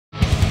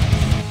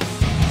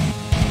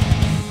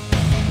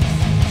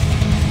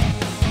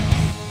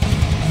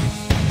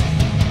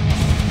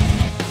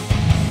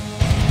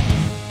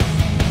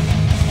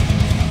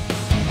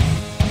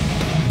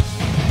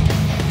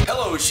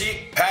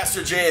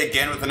J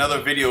again with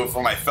another video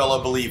for my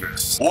fellow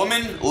believers.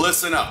 Woman,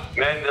 listen up.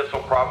 Men, this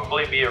will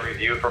probably be a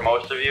review for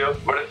most of you,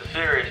 but it's a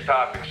serious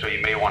topic, so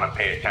you may want to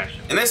pay attention.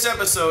 In this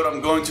episode,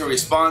 I'm going to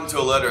respond to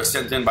a letter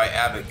sent in by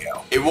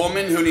Abigail, a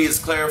woman who needs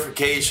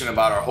clarification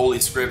about our Holy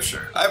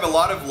Scripture. I have a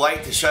lot of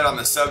light to shed on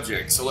the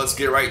subject, so let's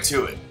get right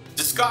to it.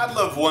 Does God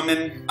love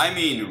women? I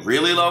mean,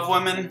 really love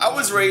women? I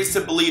was raised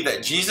to believe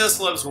that Jesus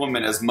loves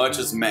women as much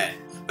as men.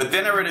 But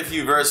then I read a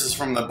few verses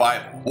from the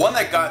Bible. One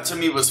that got to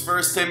me was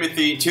 1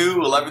 Timothy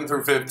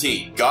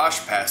 2:11-15.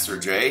 Gosh, Pastor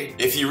J,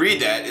 if you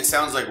read that, it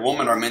sounds like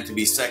women are meant to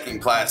be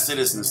second-class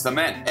citizens to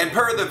men. And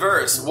per the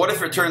verse, what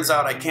if it turns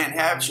out I can't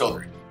have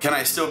children? Can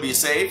I still be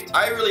saved?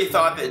 I really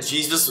thought that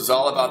Jesus was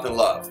all about the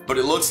love, but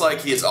it looks like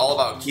he is all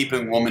about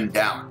keeping women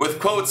down. With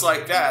quotes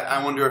like that,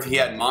 I wonder if he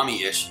had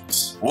mommy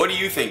issues. What do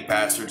you think,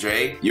 Pastor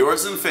J?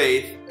 Yours in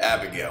faith,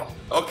 Abigail.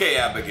 Okay,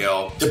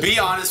 Abigail, to be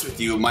honest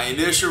with you, my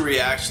initial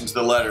reaction to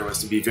the letter was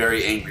to be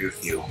very angry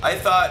with you. I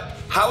thought,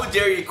 how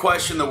dare you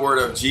question the word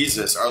of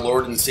Jesus, our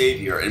Lord and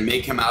Savior, and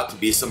make him out to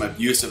be some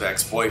abusive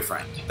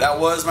ex-boyfriend? That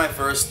was my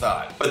first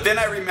thought. But then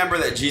I remember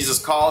that Jesus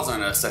calls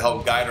on us to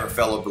help guide our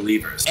fellow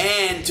believers,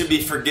 and to be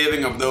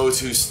forgiving of those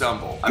who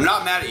stumble. I'm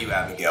not mad at you,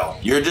 Abigail.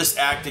 You're just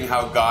acting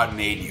how God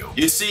made you.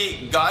 You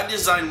see, God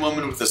designed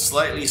women with a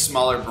slightly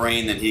smaller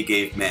brain than he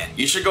gave men.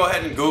 You should go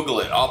ahead and Google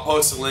it. I'll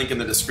post a link in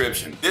the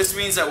description. This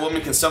means that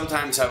women can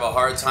sometimes have a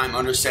hard time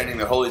understanding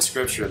the Holy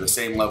Scripture at the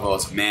same level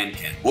as a man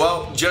can.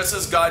 Well, just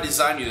as God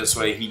designed you this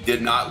way, he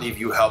did not leave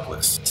you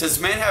helpless. Since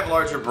men have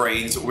larger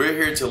brains, we're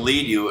here to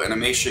lead you and to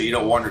make sure you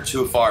don't wander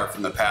too far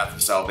from the path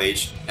of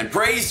salvation. And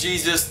praise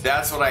Jesus,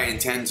 that's what I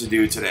intend to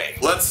do today.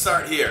 Let's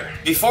start here.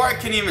 Before I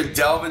can even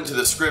delve into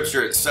the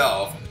Scripture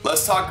itself,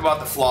 let's talk about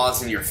the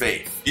flaws in your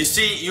faith. You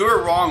see, you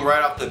were wrong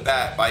right off the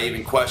bat by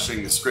even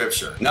questioning the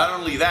Scripture. Not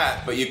only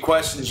that, but you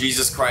question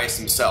Jesus Christ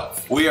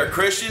himself. We are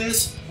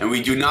Christians, and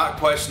we do not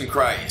question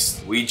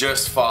Christ. We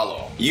just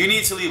follow. You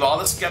need to leave all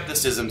the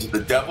skepticism to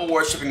the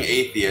devil-worshipping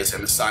atheists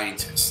and the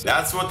scientists.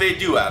 That's what they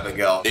do,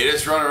 Abigail. They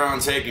just run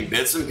around taking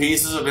bits and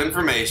pieces of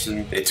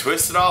information, they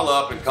twist it all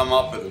up and come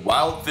up with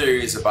wild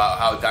theories about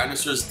how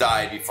dinosaurs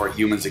died before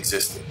humans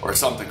existed, or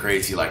something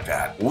crazy like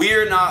that.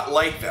 We're not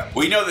like them.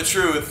 We know the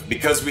truth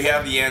because we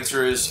have the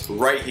answers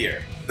right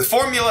here. The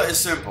formula is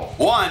simple.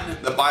 1,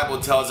 the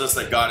Bible tells us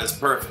that God is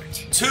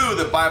perfect. 2,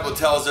 the Bible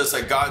tells us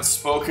that God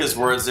spoke his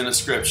words in a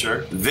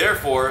scripture.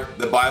 Therefore,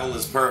 the Bible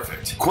is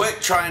perfect. Quit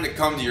trying to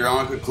come to your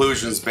own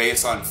conclusions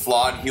based on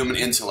flawed human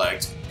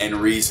intellect and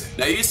reason.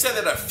 Now, you said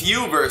that a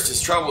few verses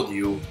troubled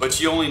you,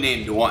 but you only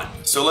named one.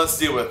 So let's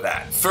deal with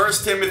that.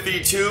 1 Timothy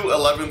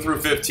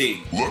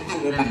 2:11-15. Let the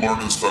woman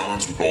learn in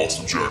silence with all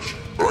subjection.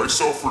 But I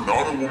suffer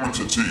not a woman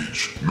to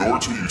teach, nor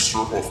to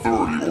usurp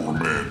authority over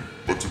man,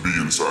 but to be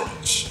in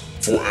silence.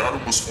 For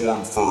Adam was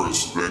formed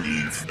first, then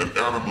Eve, and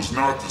Adam was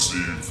not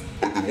deceived,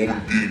 but the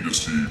woman being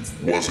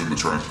deceived was in the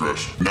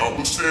transgression.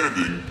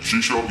 Notwithstanding,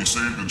 she shall be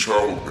saved in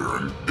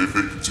childbearing, if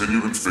they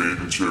continue in faith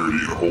and charity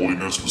and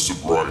holiness with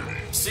sobriety.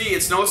 See,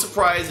 it's no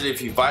surprise that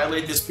if you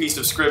violate this piece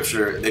of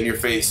scripture, then your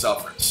faith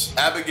suffers.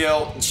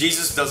 Abigail,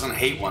 Jesus doesn't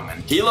hate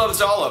women. He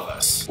loves all of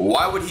us.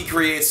 Why would he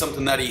create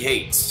something that he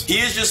hates? He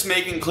is just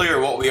making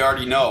clear what we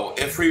already know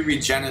if we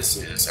read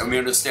Genesis and we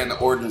understand the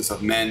ordinance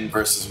of men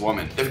versus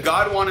women. If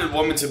God wanted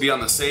women to be on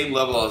the same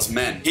level as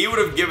men, he would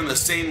have given the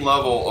same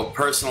level of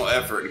personal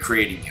effort in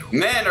creating you.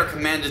 Men are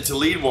commanded to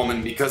lead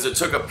women because it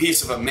took a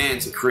piece of a man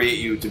to create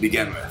you to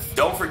begin with.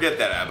 Don't forget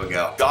that,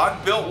 Abigail.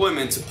 God built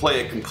women to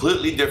play a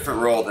completely different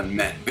role than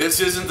men. This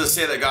isn't to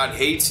say that God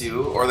hates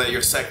you or that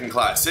you're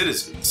second-class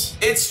citizens.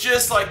 It's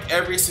just like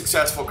every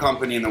successful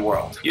company in the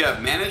world. You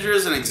have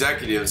managers and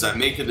executives that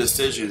make the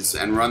decisions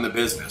and run the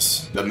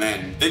business, the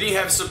men. Then you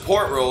have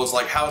support roles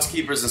like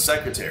housekeepers and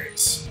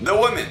secretaries, the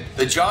women.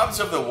 The jobs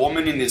of the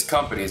woman in these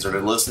companies are to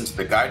listen to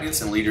the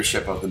guidance and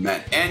leadership of the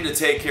men, and to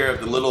take care of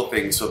the little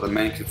things so the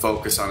men can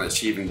focus on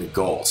achieving the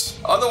goals.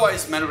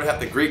 Otherwise, men would have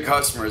to greet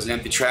customers and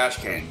empty trash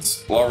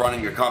cans while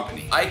running a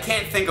company. I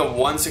can't think of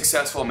one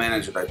successful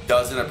manager that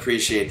doesn't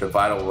appreciate the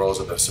vital roles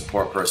of their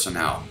support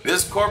personnel.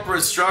 This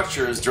corporate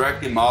structure is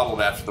directly modeled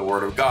after the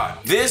Word of God.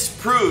 This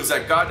proves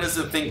that God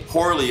doesn't think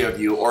poorly of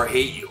you or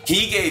hate you.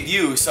 He gave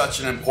you such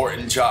an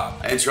important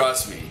job, and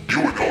trust me,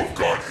 You would know if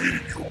God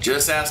hated you.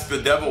 just ask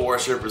the devil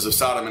worshippers of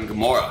Sodom and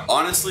Gomorrah.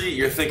 Honestly,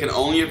 you're thinking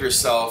only of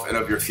yourself and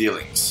of your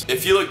feelings.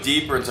 If you look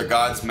deeper into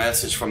God's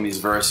message from these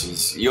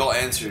verses, you'll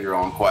answer your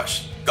own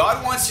question.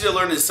 God wants you to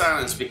learn in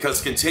silence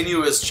because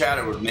continuous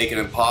chatter would make it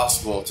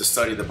impossible to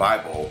study the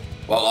Bible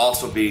while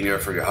also being there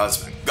for your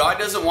husband. God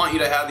doesn't want you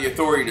to have the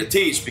authority to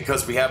teach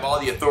because we have all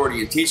the authority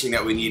and teaching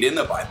that we need in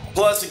the Bible.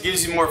 Plus, it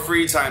gives you more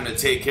free time to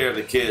take care of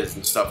the kids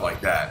and stuff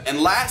like that.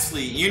 And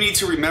lastly, you need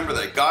to remember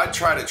that God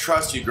tried to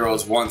trust you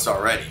girls once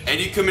already,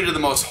 and you committed the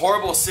most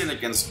horrible sin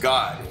against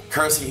God,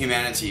 cursing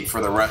humanity for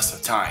the rest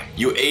of time.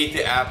 You ate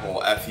the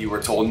apple after you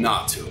were told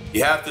not to.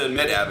 You have to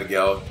admit,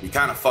 Abigail, you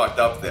kind of fucked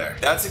up there.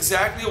 That's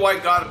exactly why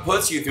God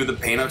puts you through the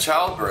pain of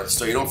childbirth,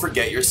 so you don't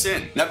forget your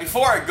sin. Now,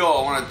 before I go,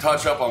 I want to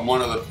touch up on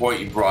one other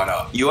point you brought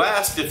up. You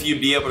asked if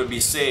you'd be able to be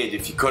saved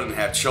if you couldn't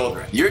have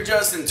children. You're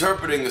just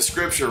interpreting the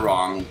scripture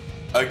wrong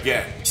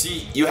again.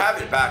 See, you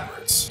have it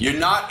backwards. You're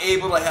not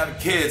able to have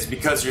kids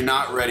because you're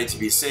not ready to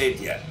be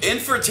saved yet.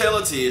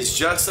 Infertility is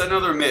just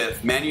another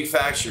myth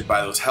manufactured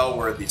by those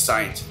hell-worthy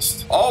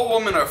scientists. All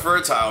women are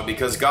fertile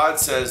because God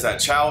says that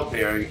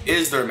childbearing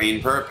is their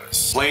main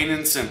purpose. Plain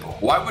and simple.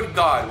 Why would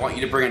God want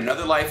you to bring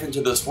another life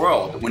into this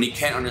world when you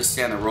can't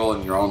understand the role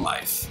in your own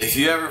life? If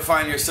you ever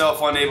find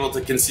yourself unable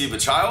to conceive a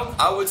child,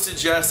 I would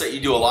suggest that you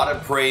do a lot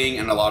of praying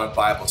and a lot of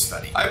Bible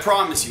study. I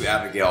promise you,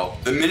 Abigail,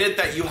 the minute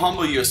that you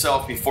humble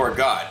yourself before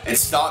God and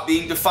stop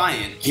being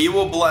defiant, He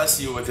will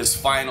bless you with His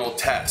final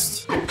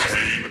test. The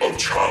pain of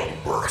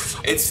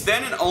childbirth. It's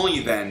then and only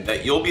then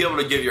that you'll be able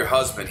to give your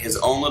husband his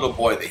own little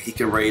boy that he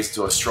can raise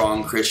to a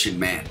strong Christian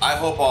man. I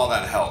hope all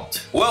that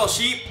helped. Well,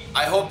 sheep,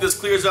 I hope this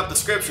clears up the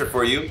scripture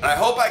for you, and I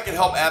hope I can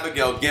help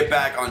Abigail get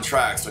back on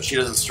track so she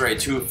doesn't stray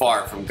too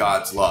far from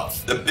God's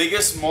love. The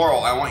biggest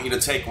moral I want you to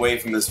take away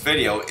from this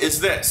video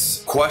is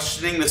this: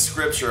 questioning the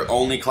scripture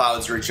only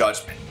clouds your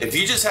judgment. If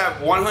you just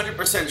have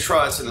 100%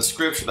 trust in the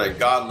scripture that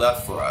God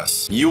left for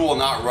us, you will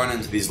not run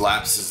into these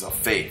lapses of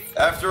faith.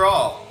 After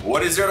all,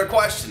 what is there to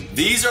question?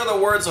 These are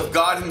the words of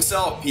God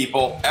Himself,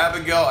 people.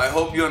 Abigail, I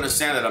hope you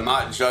understand that I'm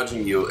not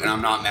judging you and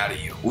I'm not mad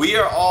at you. We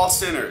are all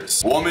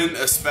sinners, women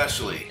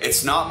especially.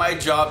 It's not my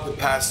job to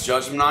pass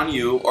judgment on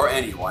you or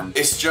anyone.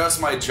 It's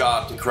just my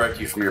job to correct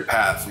you from your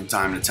path from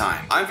time to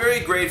time. I'm very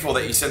grateful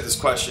that you sent this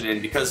question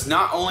in because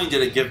not only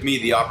did it give me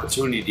the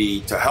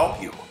opportunity to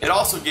help you, it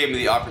also gave me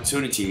the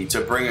opportunity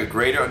to bring a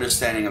greater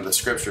understanding of the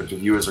scripture to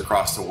viewers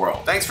across the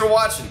world. Thanks for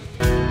watching.